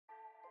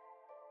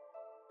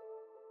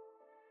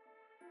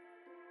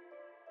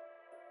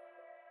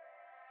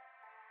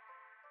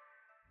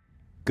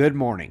Good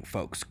morning,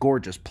 folks.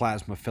 Gorgeous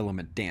plasma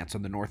filament dance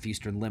on the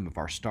northeastern limb of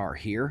our star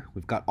here.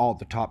 We've got all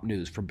the top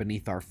news from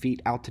beneath our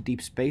feet out to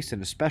deep space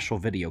and a special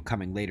video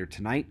coming later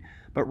tonight.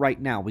 But right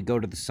now we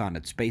go to the sun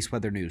at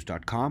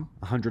spaceweathernews.com,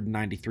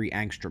 193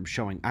 angstrom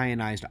showing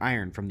ionized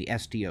iron from the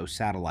SDO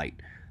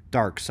satellite.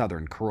 Dark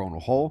southern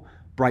coronal hole,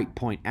 bright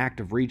point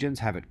active regions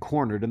have it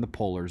cornered in the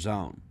polar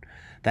zone.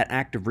 That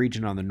active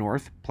region on the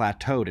north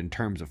plateaued in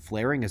terms of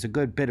flaring as a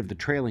good bit of the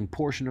trailing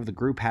portion of the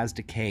group has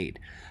decayed,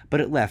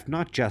 but it left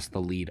not just the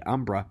lead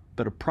umbra,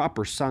 but a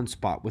proper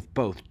sunspot with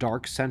both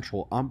dark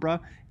central umbra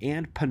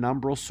and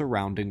penumbral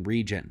surrounding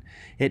region.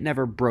 It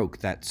never broke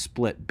that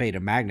split beta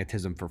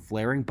magnetism for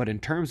flaring, but in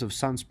terms of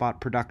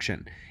sunspot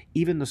production,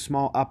 even the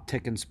small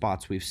uptick in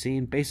spots we've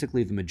seen,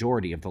 basically the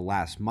majority of the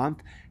last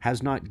month,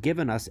 has not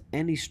given us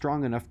any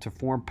strong enough to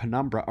form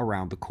penumbra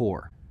around the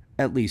core,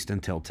 at least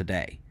until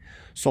today.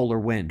 Solar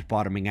wind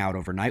bottoming out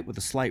overnight with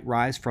a slight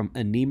rise from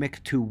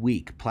anemic to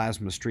weak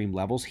plasma stream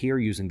levels here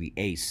using the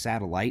ACE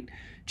satellite.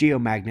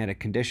 Geomagnetic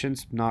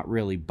conditions not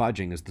really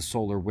budging as the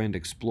solar wind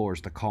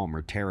explores the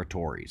calmer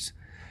territories.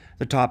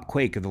 The top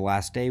quake of the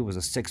last day was a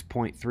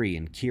 6.3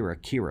 in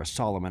Kira,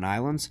 Solomon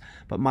Islands,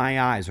 but my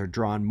eyes are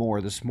drawn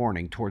more this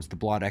morning towards the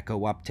Blood Echo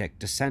uptick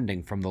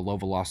descending from the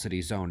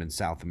low-velocity zone in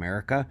South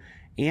America,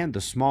 and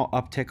the small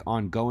uptick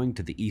ongoing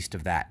to the east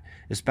of that,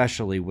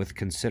 especially with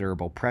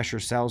considerable pressure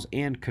cells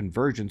and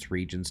convergence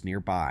regions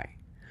nearby.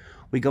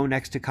 We go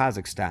next to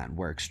Kazakhstan,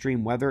 where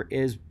extreme weather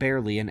is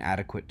barely an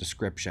adequate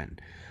description.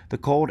 The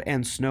cold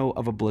and snow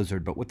of a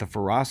blizzard, but with the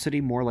ferocity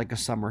more like a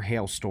summer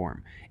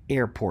hailstorm.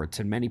 Airports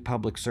and many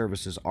public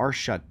services are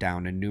shut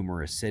down in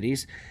numerous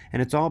cities,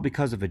 and it's all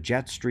because of a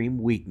jet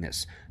stream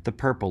weakness. The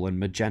purple and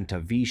magenta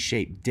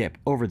V-shaped dip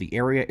over the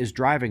area is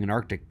driving an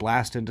Arctic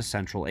blast into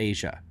Central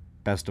Asia.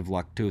 Best of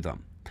luck to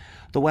them.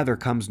 The weather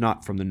comes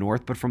not from the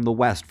north, but from the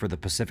west for the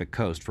Pacific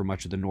coast for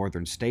much of the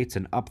northern states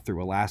and up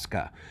through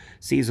Alaska.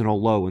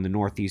 Seasonal low in the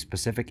northeast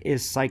Pacific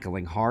is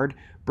cycling hard,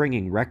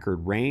 bringing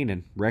record rain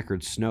and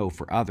record snow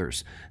for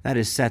others. That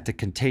is set to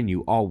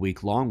continue all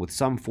week long, with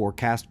some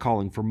forecast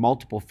calling for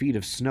multiple feet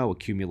of snow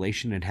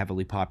accumulation in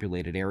heavily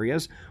populated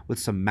areas, with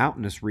some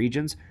mountainous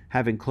regions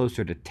having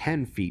closer to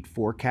 10 feet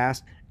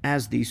forecast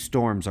as these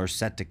storms are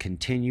set to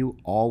continue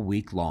all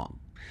week long.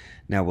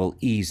 Now we'll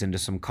ease into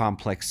some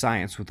complex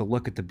science with a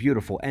look at the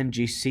beautiful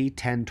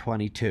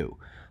Jan.27.2020.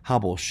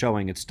 Hubble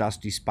showing its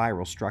dusty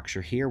spiral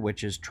structure here,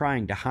 which is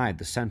trying to hide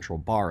the central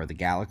bar of the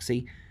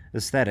galaxy.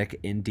 Aesthetic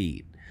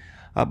indeed.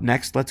 Up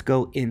next, let's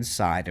go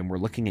inside, and we're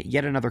looking at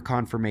yet another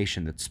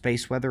confirmation that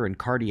space weather and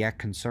cardiac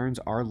concerns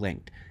are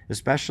linked,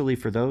 especially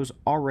for those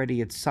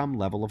already at some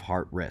level of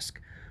heart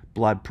risk.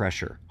 Blood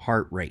pressure,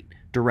 heart rate,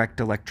 direct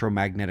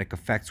electromagnetic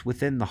effects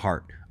within the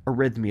heart,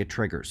 arrhythmia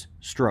triggers,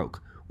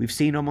 stroke. We've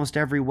seen almost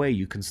every way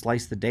you can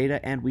slice the data,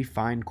 and we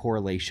find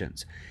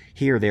correlations.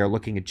 Here they are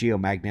looking at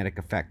geomagnetic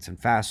effects and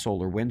fast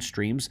solar wind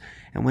streams,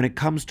 and when it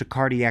comes to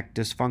cardiac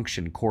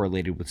dysfunction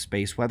correlated with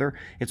space weather,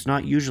 it's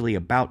not usually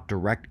about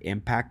direct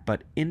impact,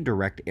 but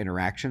indirect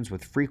interactions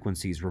with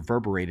frequencies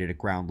reverberated at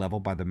ground level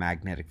by the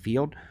magnetic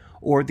field,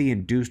 or the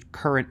induced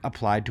current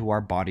applied to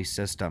our body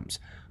systems.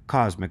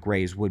 Cosmic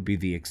rays would be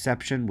the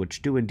exception,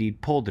 which do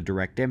indeed pull the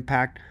direct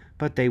impact,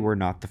 but they were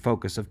not the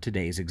focus of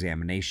today's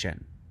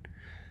examination.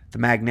 The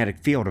magnetic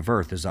field of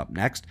Earth is up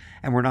next,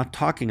 and we're not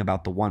talking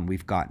about the one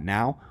we've got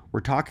now, we're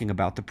talking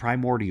about the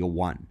primordial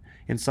one.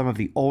 In some of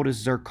the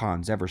oldest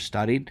zircons ever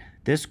studied,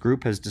 this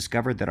group has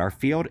discovered that our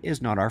field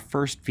is not our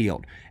first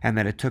field, and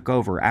that it took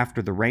over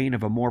after the reign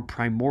of a more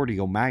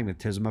primordial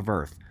magnetism of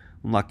Earth.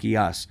 Lucky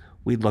us,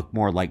 we'd look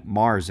more like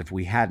Mars if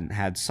we hadn't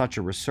had such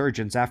a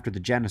resurgence after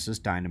the Genesis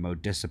dynamo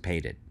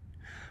dissipated.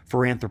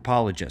 For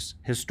anthropologists,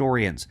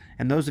 historians,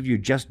 and those of you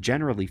just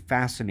generally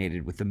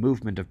fascinated with the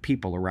movement of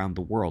people around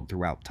the world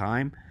throughout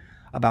time,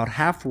 about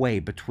halfway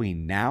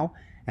between now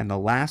and the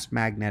last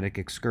magnetic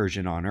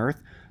excursion on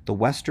Earth, the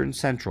western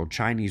central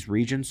Chinese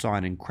region saw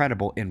an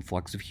incredible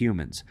influx of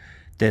humans.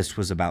 This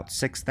was about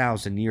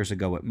 6,000 years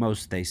ago at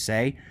most, they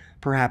say,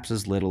 perhaps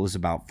as little as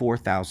about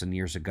 4,000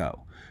 years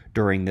ago.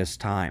 During this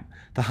time,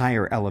 the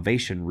higher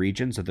elevation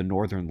regions of the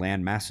northern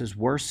land masses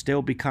were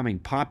still becoming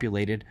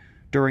populated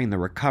during the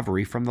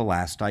recovery from the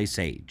last ice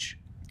age.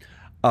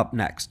 Up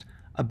next,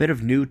 a bit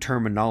of new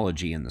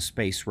terminology in the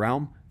space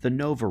realm, the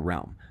nova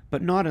realm,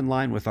 but not in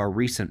line with our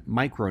recent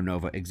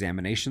micronova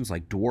examinations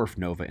like dwarf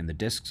nova in the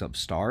disks of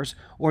stars,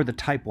 or the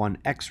type 1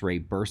 X-ray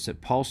bursts at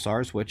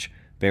pulsars which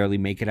barely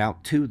make it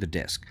out to the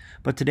disk.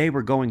 But today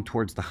we're going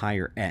towards the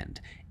higher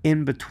end,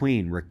 in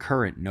between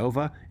recurrent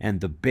nova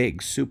and the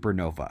big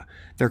supernova.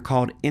 They're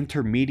called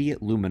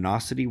intermediate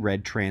luminosity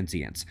red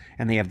transients,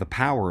 and they have the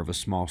power of a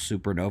small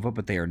supernova,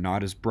 but they are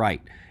not as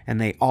bright,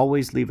 and they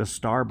always leave a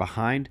star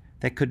behind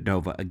that could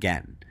nova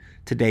again.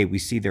 Today we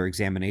see their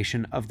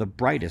examination of the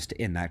brightest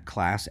in that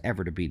class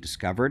ever to be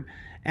discovered,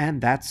 and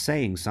that's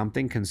saying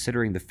something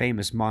considering the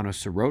famous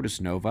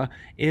Monocerotis nova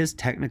is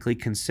technically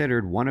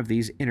considered one of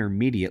these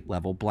intermediate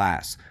level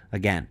blasts.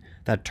 Again,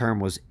 that term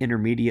was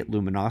intermediate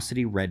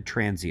luminosity red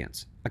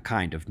transients, a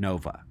kind of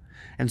nova.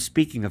 And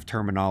speaking of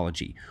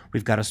terminology,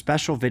 we've got a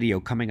special video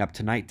coming up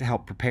tonight to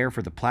help prepare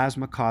for the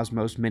Plasma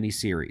Cosmos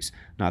mini-series,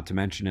 not to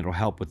mention it'll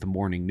help with the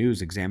morning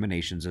news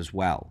examinations as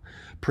well.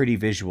 Pretty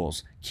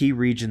visuals, key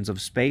regions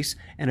of space,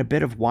 and a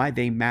bit of why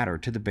they matter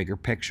to the bigger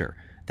picture.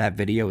 That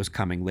video is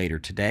coming later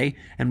today,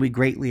 and we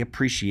greatly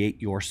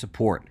appreciate your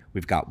support.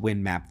 We've got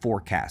wind map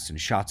forecasts and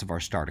shots of our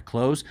star to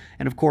close,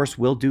 and of course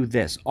we'll do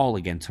this all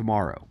again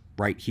tomorrow,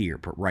 right here,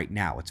 but right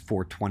now it's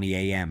 4:20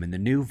 a.m. in the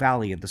new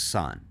Valley of the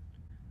Sun.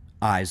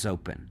 Eyes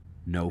open,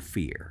 no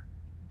fear.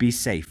 Be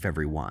safe,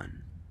 everyone.